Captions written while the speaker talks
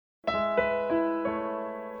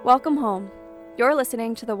Welcome home. You're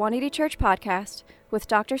listening to the 180 Church Podcast with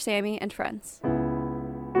Dr. Sammy and friends.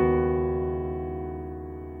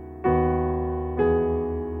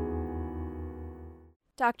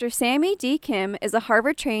 Dr. Sammy D. Kim is a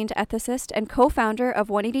Harvard-trained ethicist and co-founder of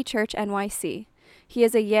 180 Church NYC. He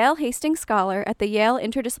is a Yale Hastings Scholar at the Yale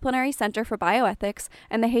Interdisciplinary Center for Bioethics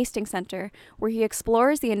and the Hastings Center, where he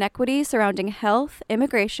explores the inequities surrounding health,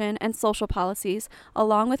 immigration, and social policies,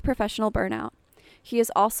 along with professional burnout. He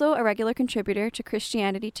is also a regular contributor to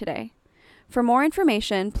Christianity Today. For more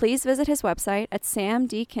information, please visit his website at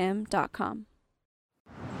samdkim.com.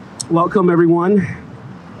 Welcome, everyone,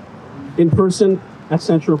 in person at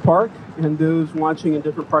Central Park, and those watching in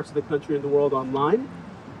different parts of the country and the world online.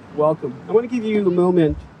 Welcome. I want to give you a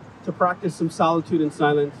moment to practice some solitude and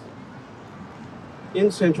silence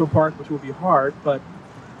in Central Park, which will be hard, but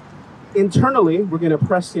internally, we're going to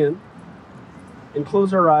press in and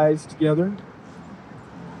close our eyes together.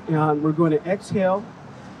 And we're going to exhale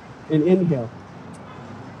and inhale.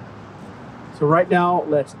 So right now,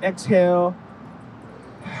 let's exhale.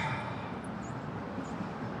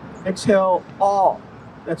 Exhale all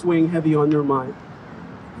that's weighing heavy on your mind.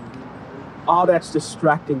 All that's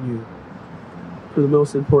distracting you for the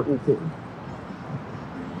most important thing.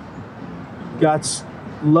 God's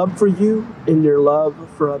love for you and your love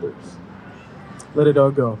for others. Let it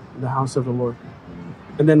all go in the house of the Lord.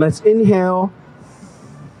 And then let's inhale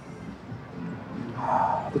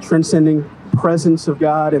the transcending presence of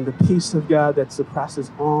God and the peace of God that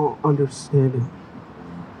surpasses all understanding.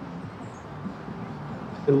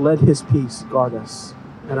 And let his peace guard us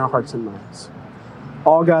in our hearts and minds.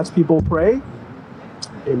 All God's people pray.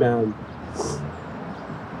 Amen.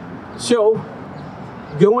 So,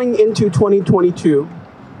 going into 2022,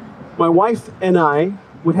 my wife and I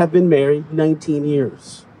would have been married 19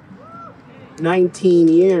 years. 19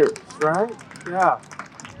 years, right? Yeah.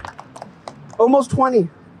 Almost 20.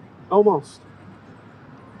 Almost.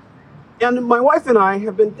 And my wife and I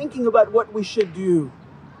have been thinking about what we should do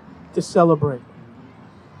to celebrate.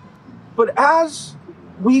 But as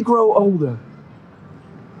we grow older,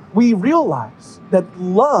 we realize that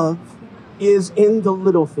love is in the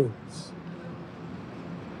little things.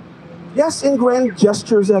 Yes, in grand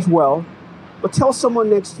gestures as well, but tell someone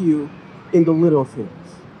next to you in the little things.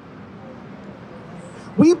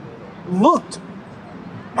 We looked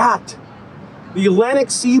at the Atlantic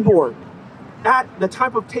seaboard, at the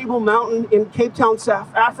top of Table Mountain in Cape Town,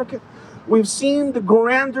 South Africa. We've seen the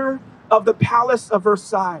grandeur of the Palace of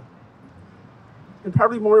Versailles. And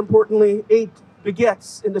probably more importantly, 8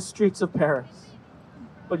 baguettes in the streets of Paris.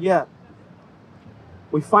 But yet,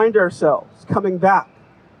 we find ourselves coming back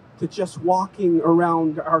to just walking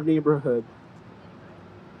around our neighborhood,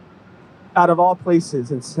 out of all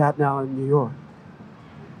places in Staten Island, New York,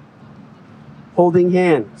 holding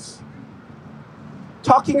hands,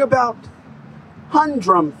 talking about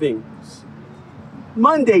humdrum things,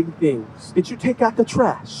 mundane things. Did you take out the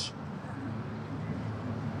trash?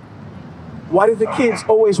 Why do the kids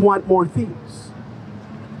always want more things?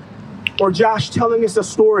 Or Josh telling us a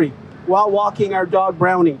story while walking our dog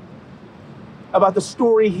Brownie about the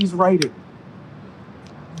story he's writing.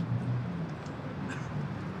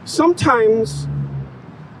 Sometimes,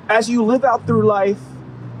 as you live out through life,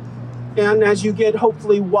 and as you get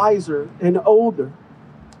hopefully wiser and older,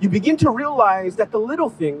 you begin to realize that the little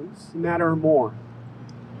things matter more.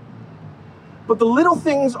 But the little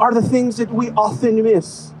things are the things that we often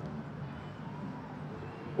miss.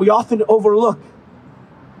 We often overlook.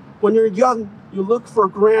 When you're young, you look for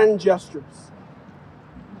grand gestures.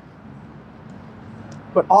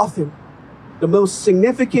 But often, the most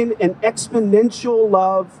significant and exponential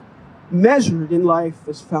love measured in life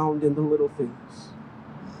is found in the little things.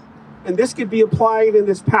 And this could be applied in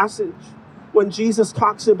this passage when Jesus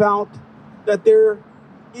talks about that there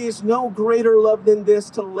is no greater love than this,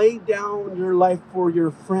 to lay down your life for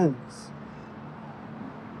your friends.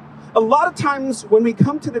 A lot of times when we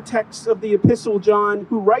come to the text of the Epistle John,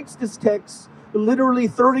 who writes this text literally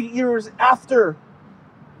 30 years after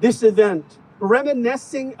this event,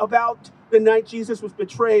 reminiscing about the night Jesus was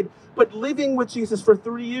betrayed, but living with Jesus for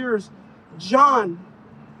 3 years, John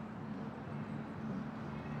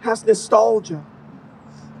has nostalgia.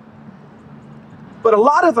 But a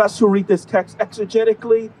lot of us who read this text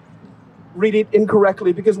exegetically read it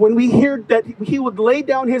incorrectly, because when we hear that he would lay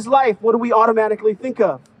down his life, what do we automatically think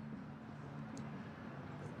of?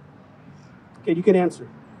 Okay, you can answer.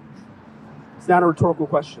 It's not a rhetorical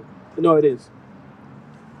question. No, it is.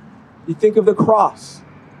 You think of the cross.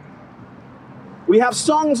 We have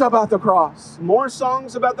songs about the cross, more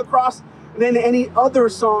songs about the cross than any other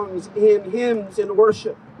songs in hymns and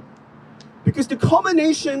worship. Because the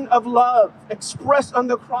culmination of love expressed on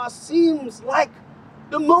the cross seems like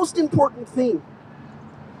the most important thing.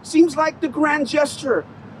 Seems like the grand gesture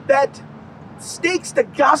that stakes the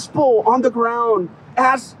gospel on the ground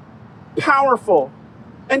as powerful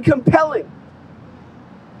and compelling.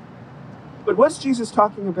 But what's Jesus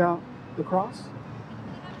talking about the cross?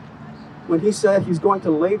 When he said he's going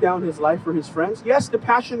to lay down his life for his friends? Yes, the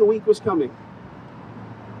Passion Week was coming.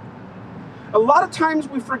 A lot of times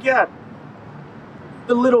we forget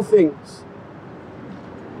the little things.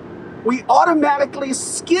 We automatically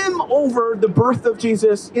skim over the birth of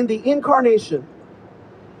Jesus in the incarnation,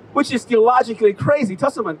 which is theologically crazy. Tell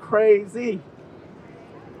someone, crazy.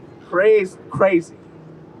 Crazy.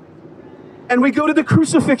 And we go to the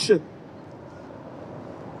crucifixion.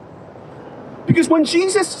 Because when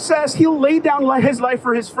Jesus says he'll lay down his life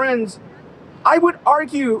for his friends, I would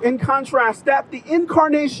argue in contrast that the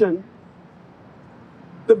incarnation,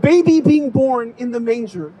 the baby being born in the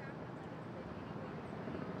manger,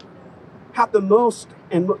 had the most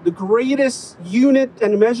and the greatest unit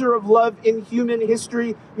and measure of love in human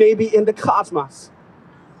history, maybe in the cosmos.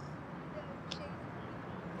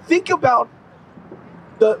 Think about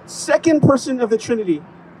the second person of the Trinity,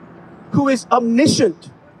 who is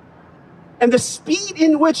omniscient, and the speed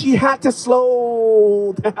in which he had to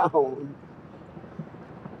slow down.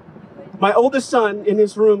 My oldest son in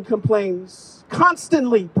his room complains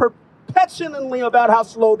constantly, perpetually about how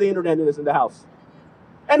slow the internet is in the house.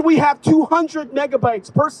 And we have 200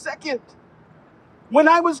 megabytes per second. When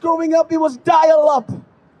I was growing up, it was dial-up.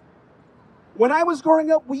 When I was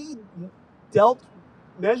growing up, we dealt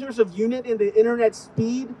measures of unit in the internet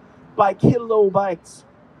speed by kilobytes,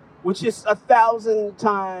 which is 1,000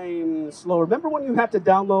 times slower. Remember when you had to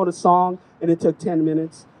download a song and it took 10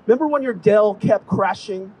 minutes? Remember when your Dell kept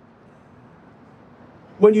crashing?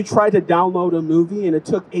 When you tried to download a movie and it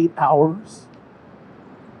took 8 hours?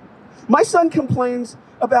 My son complains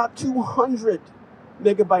about 200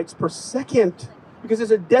 megabytes per second because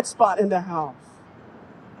there's a dead spot in the house.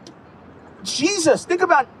 Jesus, think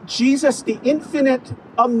about Jesus, the infinite,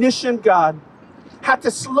 omniscient God, had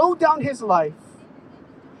to slow down his life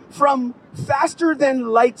from faster than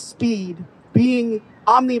light speed, being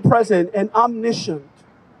omnipresent and omniscient,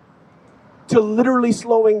 to literally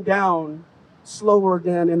slowing down slower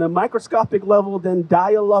than, in a microscopic level, than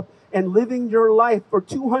dial-up, and living your life for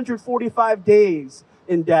 245 days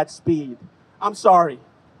in that speed. I'm sorry.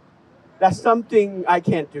 That's something I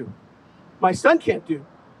can't do. My son can't do.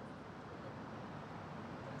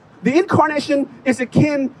 The incarnation is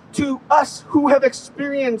akin to us who have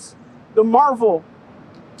experienced the marvel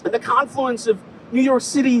and the confluence of New York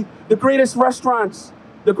City, the greatest restaurants,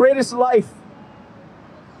 the greatest life,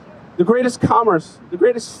 the greatest commerce, the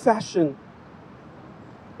greatest fashion,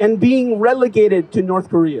 and being relegated to North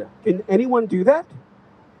Korea. Can anyone do that?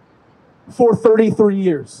 For 33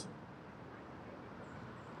 years.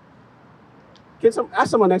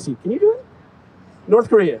 Ask someone next to you, can you do it? North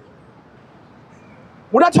Korea.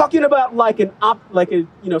 We're not talking about like a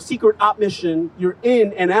secret op mission, you're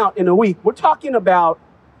in and out in a week. We're talking about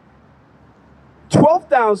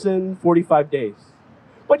 12,045 days.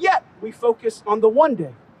 But yet, we focus on the one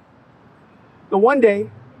day. The one day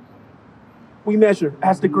we measure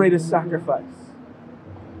as the greatest sacrifice.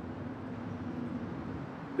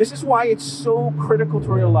 This is why it's so critical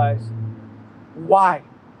to realize why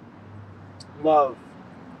love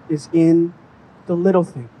is in the little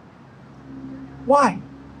thing. Why?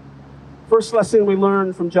 First lesson we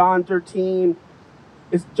learned from John 15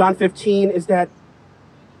 is that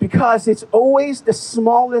because it's always the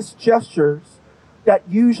smallest gestures that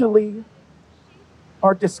usually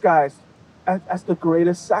are disguised as the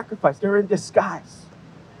greatest sacrifice. They're in disguise.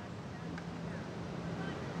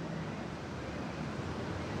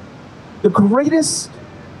 The greatest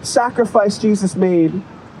sacrifice Jesus made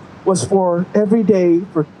was for every day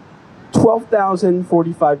for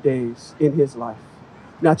 12,045 days in his life,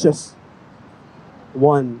 not just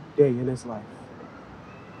one day in his life.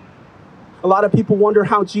 A lot of people wonder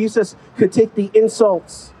how Jesus could take the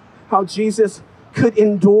insults, how Jesus could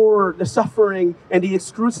endure the suffering and the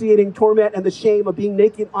excruciating torment and the shame of being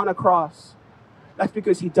naked on a cross. That's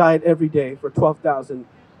because he died every day for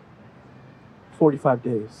 12,045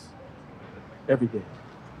 days. Every day.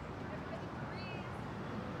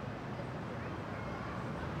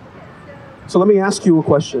 So let me ask you a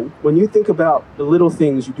question. When you think about the little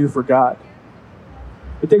things you do for God,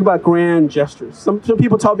 you think about grand gestures. Some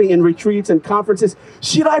people tell me in retreats and conferences,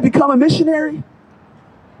 should I become a missionary?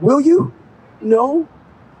 Will you? No.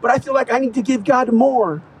 But I feel like I need to give God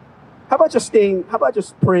more. How about just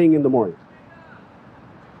praying in the morning?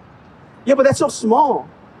 Yeah, but that's so small.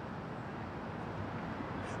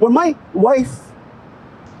 When my wife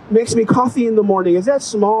makes me coffee in the morning, is that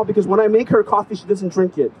small? Because when I make her coffee, she doesn't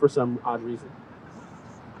drink it for some odd reason.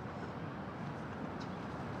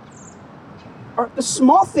 The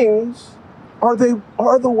small things are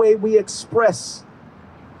the way we express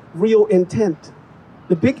real intent.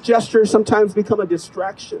 The big gestures sometimes become a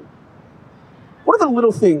distraction. What are the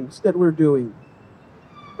little things that we're doing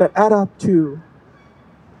that add up to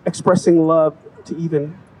expressing love to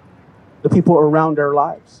even the people around our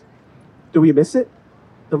lives? Do we miss it?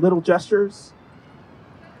 The little gestures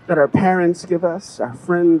that our parents give us, our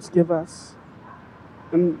friends give us.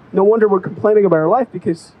 And no wonder we're complaining about our life,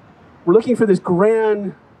 because we're looking for this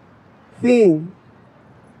grand thing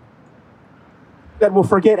that we'll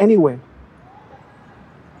forget anyway.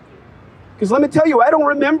 Because let me tell you, I don't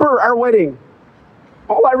remember our wedding.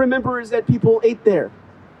 All I remember is that people ate there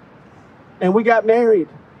and we got married.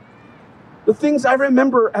 The things I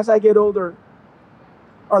remember as I get older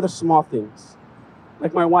are the small things.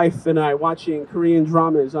 Like my wife and I watching Korean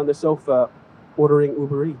dramas on the sofa, ordering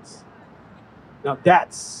Uber Eats. Now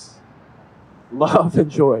that's love and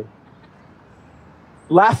joy.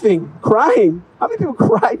 Laughing, crying. How many people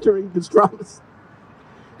cry during these dramas?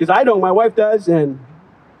 Because I know my wife does, and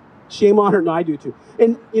shame on her, and I do too.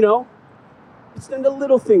 And it's in the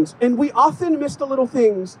little things. And we often miss the little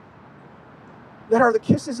things that are the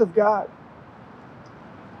kisses of God.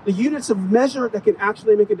 The units of measure that can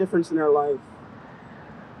actually make a difference in our life.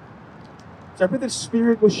 So I pray the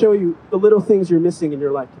Spirit will show you the little things you're missing in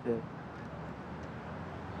your life today.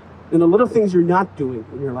 And the little things you're not doing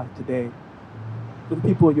in your life today. For the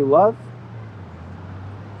people you love.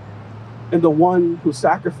 And the one who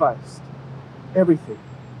sacrificed everything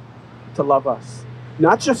to love us.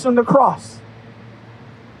 Not just on the cross,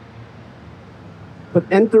 but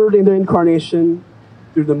entered in the incarnation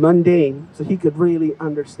through the mundane so he could really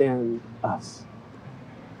understand us.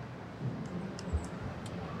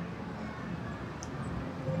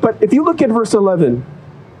 But if you look at verse 11,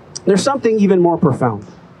 there's something even more profound.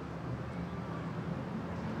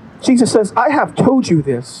 Jesus says, I have told you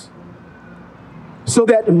this so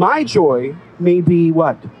that my joy may be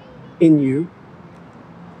what? In you,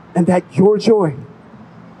 and that your joy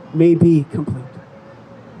may be complete.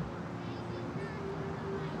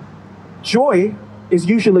 Joy is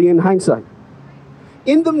usually in hindsight.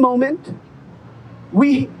 In the moment,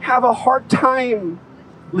 we have a hard time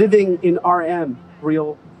living in RM,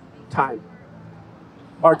 real time.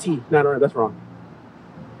 RT, not RM, that's wrong.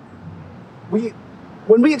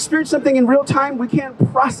 When we experience something in real time, we can't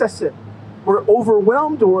process it. We're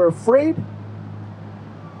overwhelmed or afraid.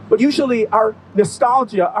 But usually our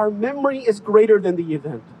nostalgia, our memory is greater than the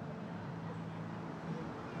event.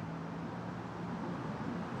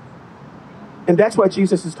 And that's what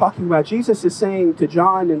Jesus is talking about. Jesus is saying to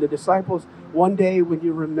John and the disciples, one day when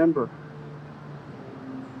you remember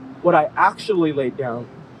what I actually laid down,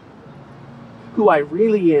 who I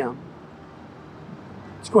really am,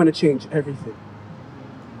 it's going to change everything.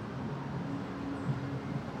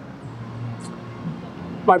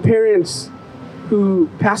 My parents, who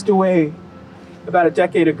passed away about a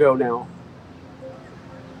decade ago now,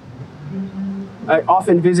 I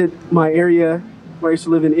often visit my area where I used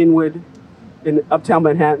to live in Inwood, in uptown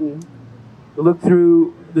Manhattan, to look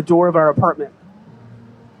through the door of our apartment.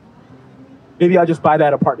 Maybe I'll just buy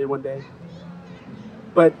that apartment one day.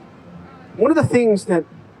 But one of the things that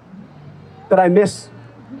I miss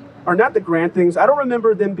are not the grand things. I don't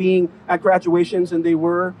remember them being at graduations, and they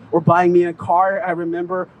were, or buying me a car, I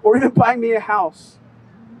remember, or even buying me a house.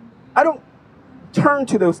 I don't turn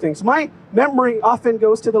to those things. My memory often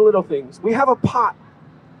goes to the little things. We have a pot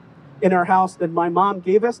in our house that my mom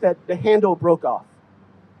gave us that the handle broke off.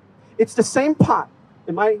 It's the same pot,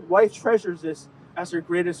 and my wife treasures this as her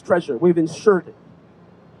greatest treasure. We've insured it.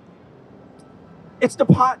 It's the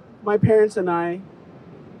pot my parents and I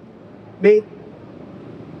made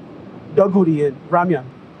doguri in, ramyun,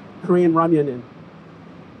 Korean ramyun in.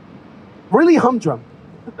 Really humdrum.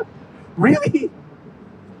 Really?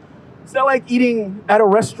 It's not like eating at a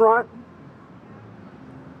restaurant.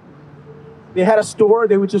 They had a store,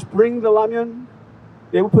 they would just bring the ramyun.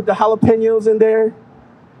 They would put the jalapenos in there.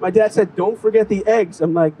 My dad said, don't forget the eggs.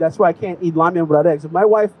 I'm like, that's why I can't eat ramyun without eggs. If my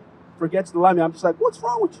wife forgets the ramyun, I'm just like, what's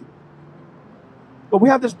wrong with you? But we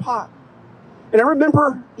have this pot. And I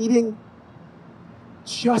remember eating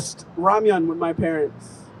just ramyun with my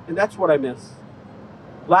parents. And that's what I miss.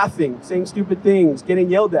 Laughing, saying stupid things, getting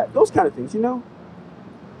yelled at. Those kind of things, you know?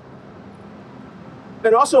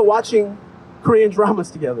 And also watching Korean dramas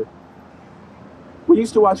together. We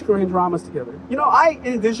used to watch Korean dramas together. You know, I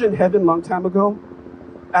envisioned heaven a long time ago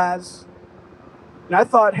and I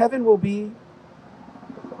thought heaven will be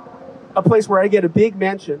a place where I get a big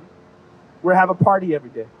mansion, where I have a party every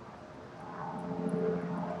day.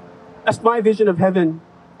 That's my vision of heaven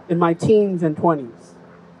in my teens and 20s.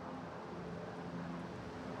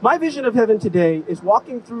 My vision of heaven today is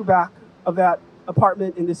walking through back of that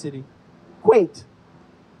apartment in the city, quaint,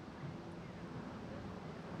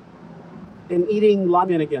 and eating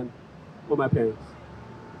ramen again with my parents.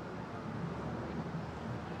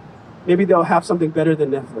 Maybe they'll have something better than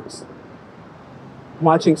Netflix.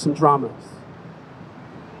 Watching some dramas,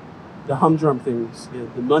 the humdrum things,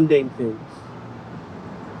 the mundane things.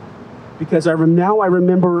 Because now I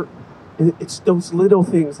remember it's those little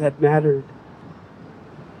things that mattered.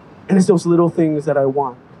 And it's those little things that I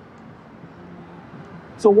want.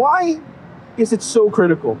 So why is it so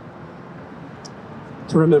critical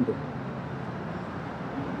to remember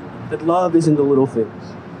that love is in the little things?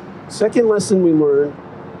 Second lesson we learn,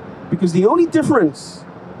 because the only difference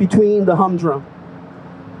between the humdrum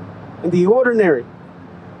and the ordinary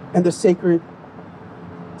and the sacred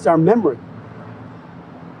is our memory.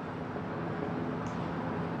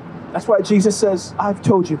 That's why Jesus says, I've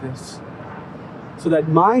told you this, so that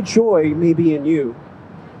my joy may be in you,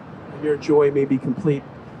 and your joy may be complete.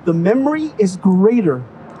 The memory is greater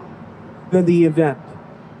than the event.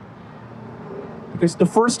 Because the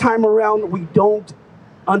first time around, we don't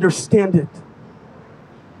understand it.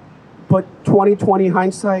 But 2020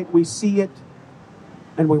 hindsight, we see it,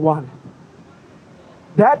 and we want it.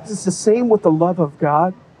 That is the same with the love of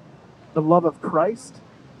God, the love of Christ,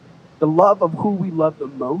 the love of who we love the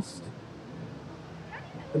most.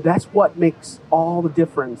 And that's what makes all the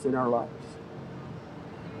difference in our lives.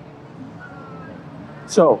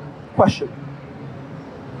 So, question.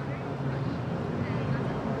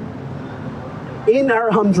 In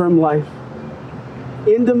our humdrum life,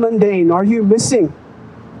 in the mundane, are you missing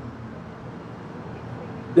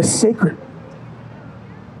the sacred?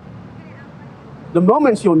 The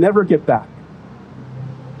moments you'll never get back.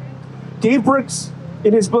 Dave Brooks,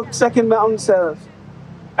 in his book, Second Mountain, says,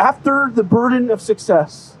 after the burden of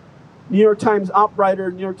success, New York Times op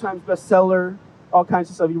writer, New York Times bestseller, all kinds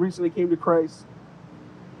of stuff, he recently came to Christ,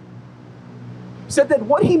 said that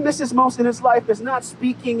what he misses most in his life is not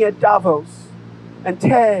speaking at Davos and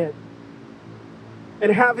TED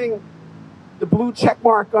and having the blue check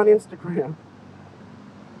mark on Instagram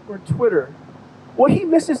or Twitter. What he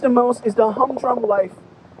misses the most is the humdrum life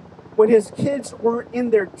when his kids were in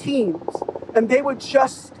their teens and they would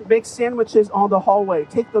just make sandwiches on the hallway,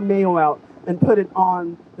 take the mayo out and put it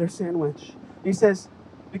on their sandwich. He says,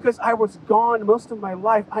 because I was gone most of my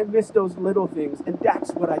life, I miss those little things, and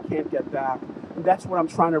that's what I can't get back. And that's what I'm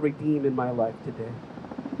trying to redeem in my life today.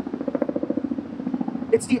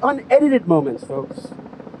 It's the unedited moments, folks.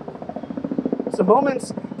 It's the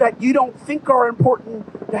moments that you don't think are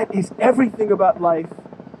important, that is everything about life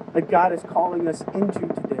that God is calling us into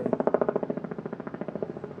today.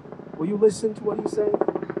 Will you listen to what he's saying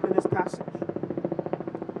in this passage?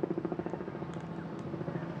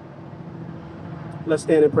 Let's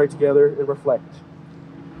stand and pray together and reflect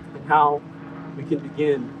on how we can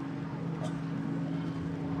begin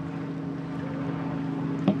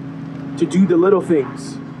to do the little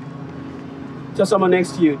things. Tell someone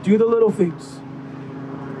next to you, do the little things.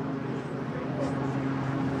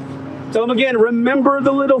 Tell them again, remember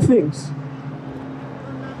the little things.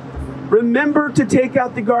 Remember to take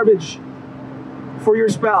out the garbage for your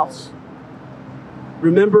spouse.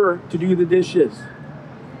 Remember to do the dishes,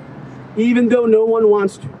 even though no one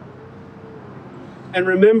wants to. And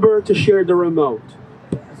remember to share the remote.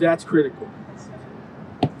 That's critical.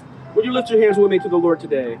 Would you lift your hands with me to the Lord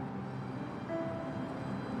today?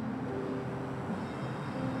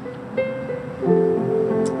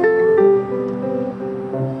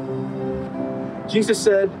 Jesus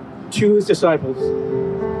said to his disciples,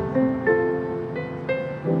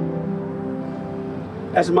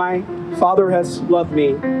 as my Father has loved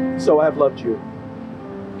me, so I have loved you.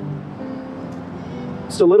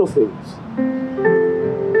 It's the little things.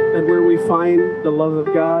 And where we find the love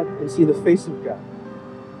of God and see the face of God.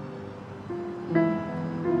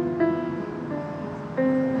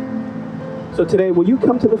 So today, will you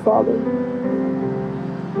come to the Father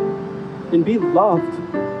and be loved?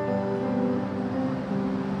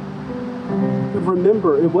 But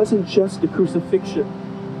remember, it wasn't just the crucifixion.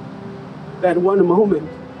 That one moment.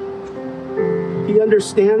 He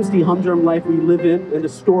understands the humdrum life we live in and the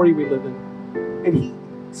story we live in. And he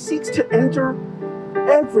seeks to enter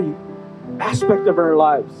every aspect of our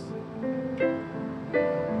lives.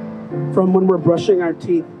 From when we're brushing our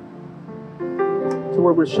teeth to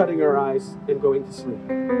where we're shutting our eyes and going to sleep.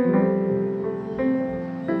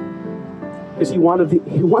 Because he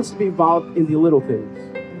wants to be involved in the little things.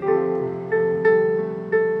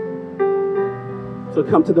 So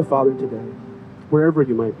come to the Father today, wherever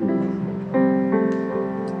you might be.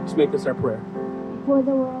 Let's make this our prayer. Before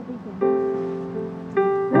the world began.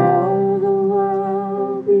 Before the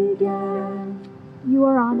world began, you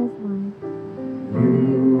are on his mind.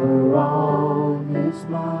 You were on his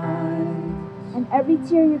mind. And every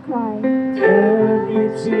tear you cry Every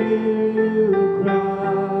tear you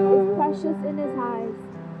cry is precious in his eyes.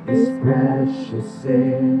 is precious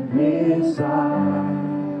in his eyes.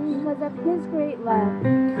 Because of his great love,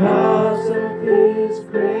 Because of his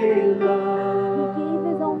great he love, gave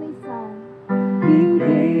his only son. he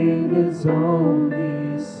gave his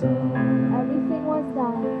only son. Everything was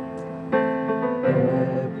done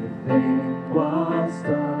Everything was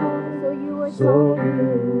done so you would so come. you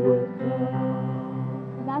would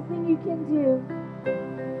come. Nothing you can do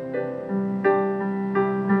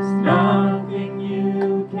There's nothing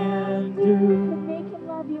you can do can make him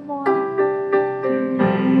love you more. to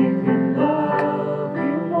make him love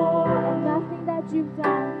you more. Nothing that you've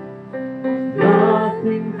done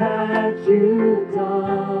Nothing that you've could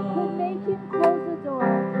done make him close the door.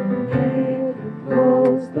 make him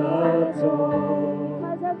close the door.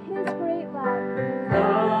 Because of his great love,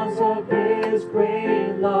 Because of his great he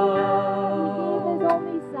gave love, his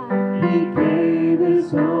only son. he gave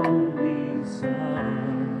his only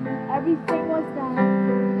son. Everything was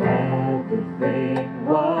done Everything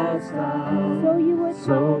was done so you would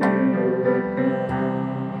so come. you would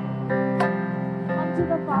Come to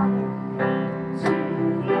the Father. come to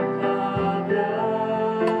the Father.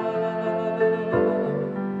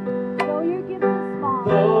 Though your gift is small,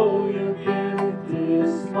 Though your gift is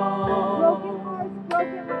small, broken hearts,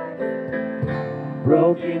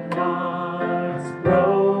 broken hearts,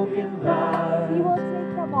 broken lives, he will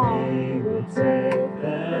take them all. he will take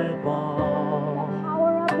them all. The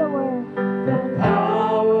power of the word, The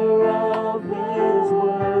power of his the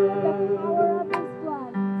word, power of his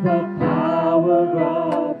blood, the power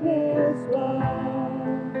of his blood.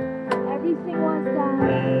 everything was done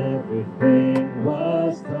Everything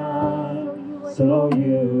was done so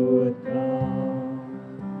you would come.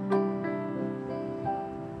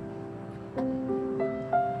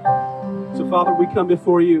 So, Father, we come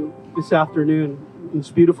before you this afternoon, on this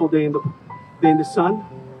beautiful day in the sun,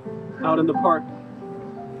 out in the park.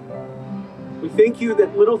 We thank you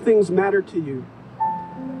that little things matter to you.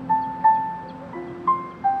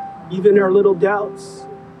 Even our little doubts,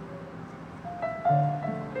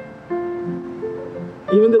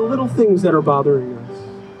 even the little things that are bothering us.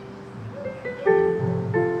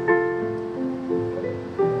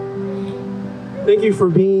 Thank you for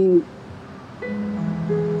being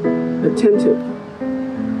attentive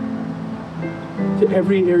to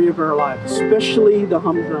every area of our life, especially the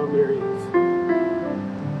humdrum areas,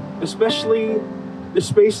 especially the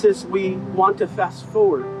spaces we want to fast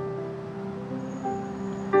forward.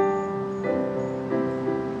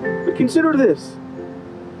 But consider this.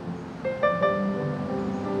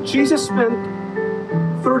 Jesus spent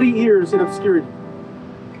 30 years in obscurity,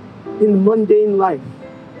 in mundane life.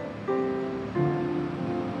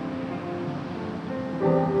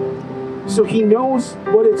 So he knows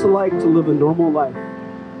what it's like to live a normal life.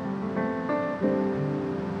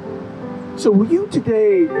 So will you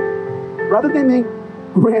today, rather than make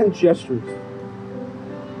grand gestures,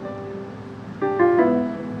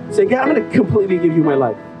 say, God, I'm going to completely give you my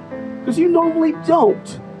life. Because you normally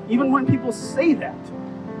don't, even when people say that.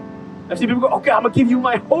 I see people go, okay, I'm going to give you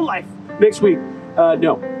my whole life next week.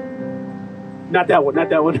 No. Not that one, not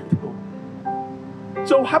that one.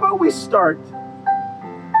 So how about we start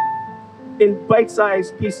in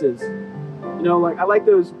bite-sized pieces? You know, like I like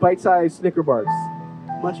those bite-sized Snicker bars.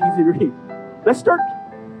 Much easier to eat. Let's start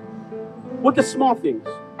with the small things.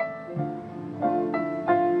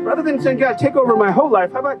 Rather than saying, God, take over my whole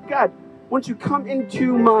life, how about, God, once you come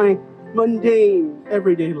into my mundane,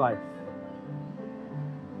 everyday life,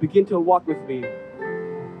 begin to walk with me.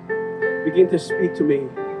 Begin to speak to me.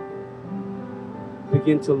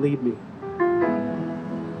 Begin to lead me.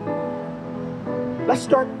 Let's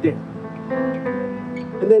start there.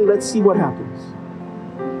 And then let's see what happens.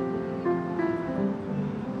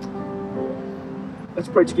 Let's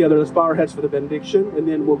pray together. Let's bow our heads for the benediction, and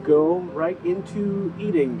then we'll go right into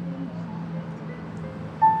eating.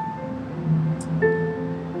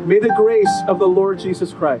 May the grace of the Lord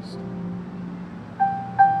Jesus Christ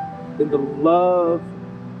and the love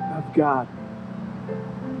of God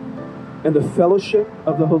and the fellowship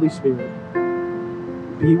of the Holy Spirit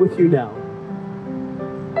be with you now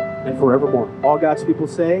and forevermore. All God's people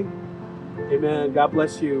say, amen. God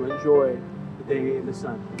bless you. Enjoy the day in the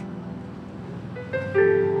sun.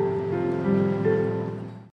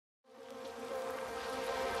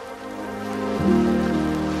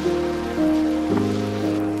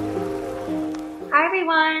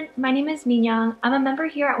 My name is Minyoung. I'm a member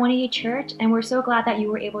here at 180 Church, and we're so glad that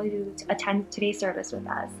you were able to attend today's service with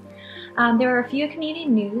us. There are a few community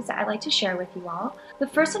news that I'd like to share with you all. The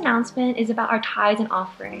first announcement is about our tithes and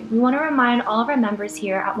offering. We want to remind all of our members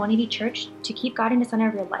here at 180 Church to keep God in the center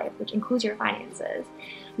of your life, which includes your finances.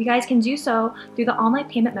 You guys can do so through the online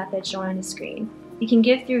payment methods shown on the screen. You can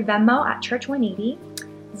give through Venmo at Church 180,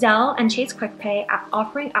 Zelle and Chase QuickPay at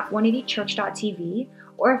offering at 180church.tv,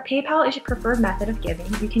 or if PayPal is your preferred method of giving,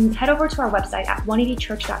 you can head over to our website at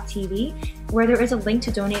 180church.tv, where there is a link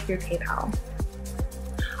to donate through PayPal.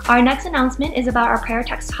 Our next announcement is about our prayer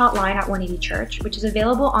text hotline at 180 Church, which is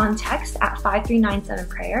available on text at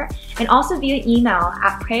 5397-PRAYER and also via email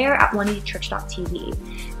at prayer@180church.tv.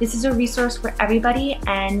 This is a resource for everybody,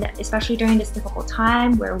 and especially during this difficult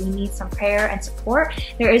time where we need some prayer and support,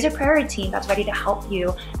 there is a prayer team that's ready to help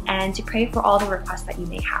you and to pray for all the requests that you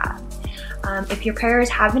may have. If your prayers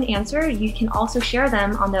have been answered, you can also share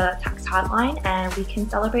them on the text hotline and we can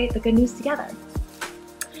celebrate the good news together.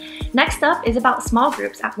 Next up is about small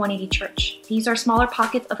groups at 180 Church. These are smaller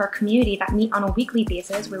pockets of our community that meet on a weekly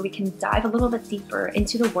basis where we can dive a little bit deeper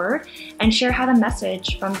into the Word and share how the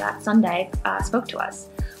message from that Sunday spoke to us.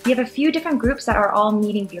 We have a few different groups that are all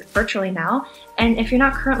meeting virtually now, and if you're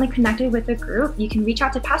not currently connected with a group, you can reach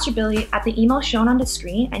out to Pastor Billy at the email shown on the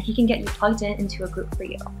screen and he can get you plugged into a group for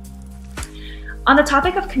you. On the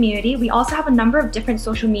topic of community, we also have a number of different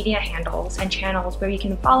social media handles and channels where you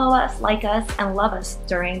can follow us, like us, and love us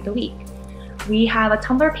during the week. We have a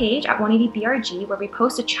Tumblr page at 180BRG where we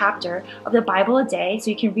post a chapter of the Bible a day so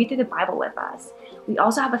you can read through the Bible with us. We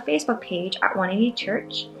also have a Facebook page at 180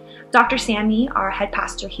 Church. Dr. Sammy, our head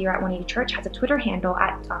pastor here at 180 Church, has a Twitter handle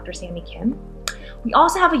at Dr. Sammy Kim. We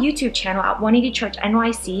also have a YouTube channel at 180 Church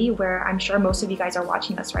NYC, where I'm sure most of you guys are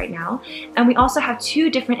watching us right now. And we also have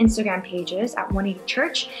 2 different Instagram pages at 180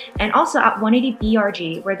 Church and also at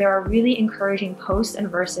 180BRG, where there are really encouraging posts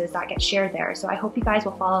and verses that get shared there. So I hope you guys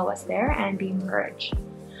will follow us there and be encouraged.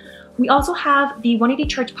 We also have the 180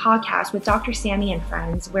 Church podcast with Dr. Sammy and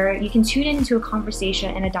friends, where you can tune into a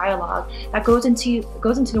conversation and a dialogue that goes into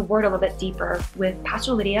the Word a little bit deeper with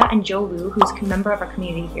Pastor Lydia and Joe Lu, who's a member of our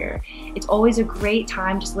community here. It's always a great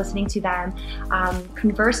time just listening to them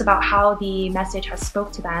converse about how the message has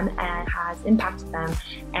spoke to them and has impacted them,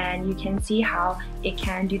 and you can see how it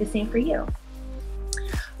can do the same for you.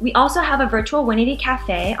 We also have a virtual 180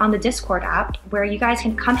 Cafe on the Discord app where you guys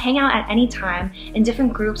can come hang out at any time in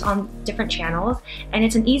different groups on different channels, and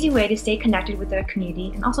it's an easy way to stay connected with the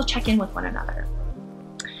community and also check in with one another.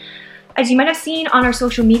 As you might have seen on our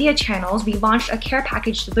social media channels, we launched a care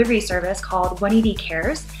package delivery service called 180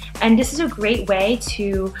 Cares, and this is a great way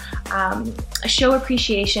to show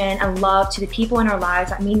appreciation and love to the people in our lives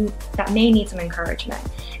that may need some encouragement.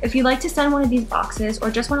 If you'd like to send one of these boxes or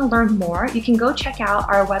just want to learn more, you can go check out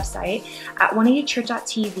our website at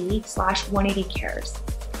 180church.tv/180cares.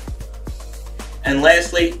 And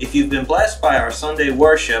lastly, if you've been blessed by our Sunday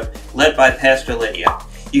worship led by Pastor Lydia,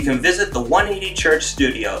 you can visit the 180 Church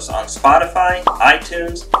Studios on Spotify,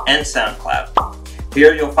 iTunes, and SoundCloud.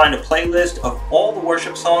 Here you'll find a playlist of all the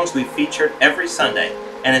worship songs we've featured every Sunday,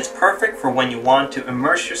 and it's perfect for when you want to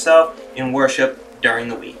immerse yourself in worship during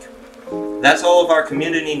the week. That's all of our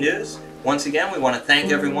community news. Once again, we want to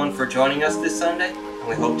thank everyone for joining us this Sunday, and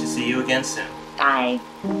we hope to see you again soon. Bye.